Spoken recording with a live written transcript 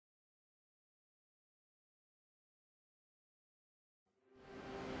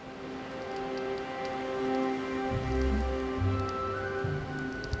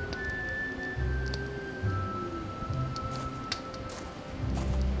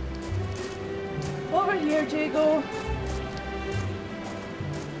here, Jago.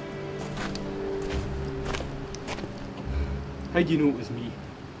 How do you know it was me?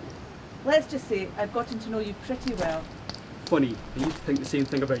 Let's just say I've gotten to know you pretty well. Funny, I used to think the same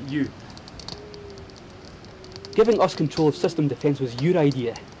thing about you. Giving us control of system defence was your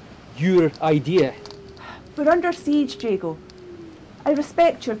idea. Your idea. We're under siege, Jago. I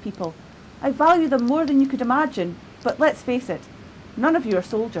respect your people. I value them more than you could imagine, but let's face it, none of you are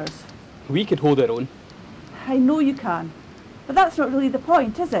soldiers. We could hold our own. I know you can, but that's not really the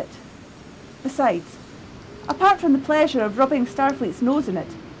point, is it? Besides, apart from the pleasure of rubbing Starfleet's nose in it,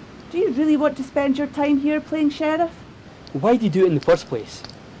 do you really want to spend your time here playing sheriff? Why do you do it in the first place?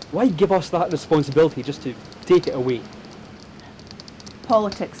 Why give us that responsibility just to take it away?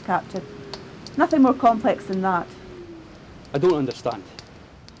 Politics, Captain. Nothing more complex than that. I don't understand.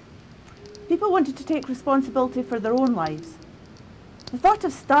 People wanted to take responsibility for their own lives. The thought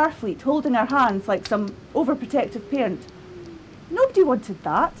of Starfleet holding our hands like some overprotective parent, nobody wanted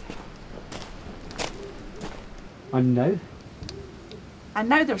that. And now? And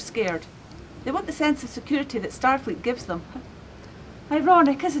now they're scared. They want the sense of security that Starfleet gives them.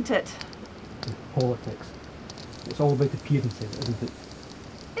 Ironic, isn't it? Politics. It's all about appearances, isn't it?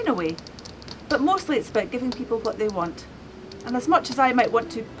 In a way. But mostly it's about giving people what they want. And as much as I might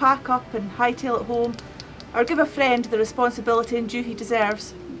want to pack up and hightail it home, or give a friend the responsibility and due he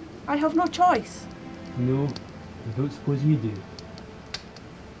deserves, I have no choice. No, I don't suppose you do.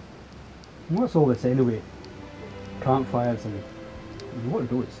 And what's all this anyway? Campfires and what are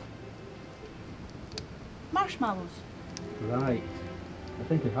those? Marshmallows. Right. I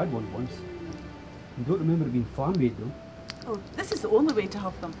think I had one once. I don't remember it being farm-made though. Oh, this is the only way to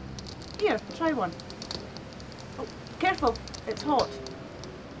have them. Here, try one. Oh, careful, it's hot.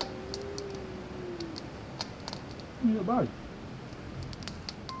 Not bad.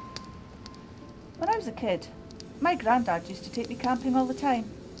 When I was a kid, my granddad used to take me camping all the time.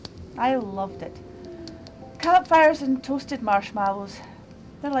 I loved it. Campfires and toasted marshmallows.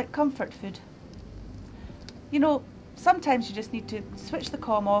 They're like comfort food. You know, sometimes you just need to switch the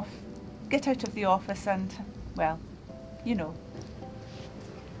comm off, get out of the office and, well, you know.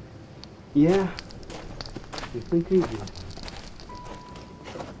 Yeah. It's been crazy.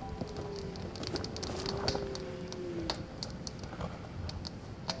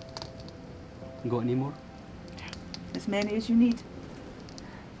 Got any more? As many as you need.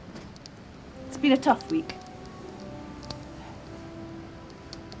 It's been a tough week.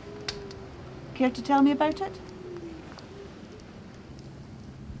 Care to tell me about it?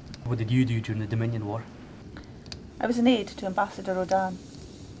 What did you do during the Dominion War? I was an aide to Ambassador Rodan.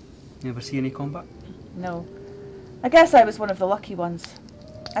 You ever see any combat? No. I guess I was one of the lucky ones.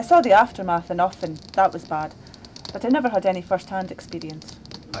 I saw the aftermath enough and that was bad, but I never had any first-hand experience.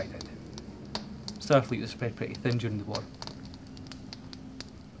 I did. Starfleet was spread pretty thin during the war.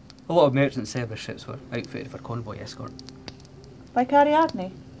 A lot of merchant service ships were outfitted for convoy escort. Like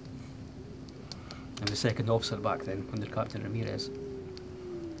Ariadne? I was second officer back then, under Captain Ramirez.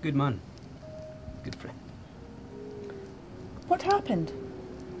 Good man. Good friend. What happened?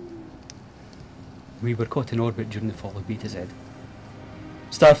 We were caught in orbit during the fall of Beta Z.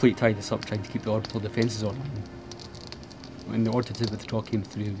 Starfleet tied us up trying to keep the orbital defences online. When the order to withdraw came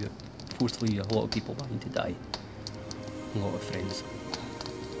through, we were forced to leave a lot of people behind to die. A lot of friends.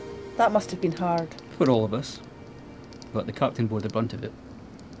 That must have been hard. For all of us. But the captain bore the brunt of it.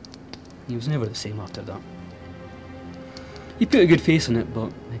 He was never the same after that. He put a good face on it,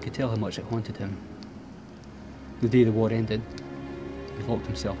 but I could tell how much it haunted him. The day the war ended, he locked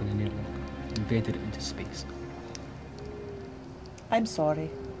himself in an airlock and vented it into space. I'm sorry.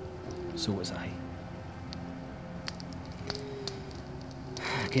 So was I.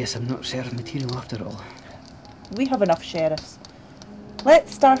 I guess I'm not sheriff material after all. We have enough sheriffs. Let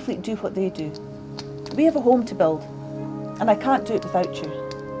Starfleet do what they do. We have a home to build, and I can't do it without you.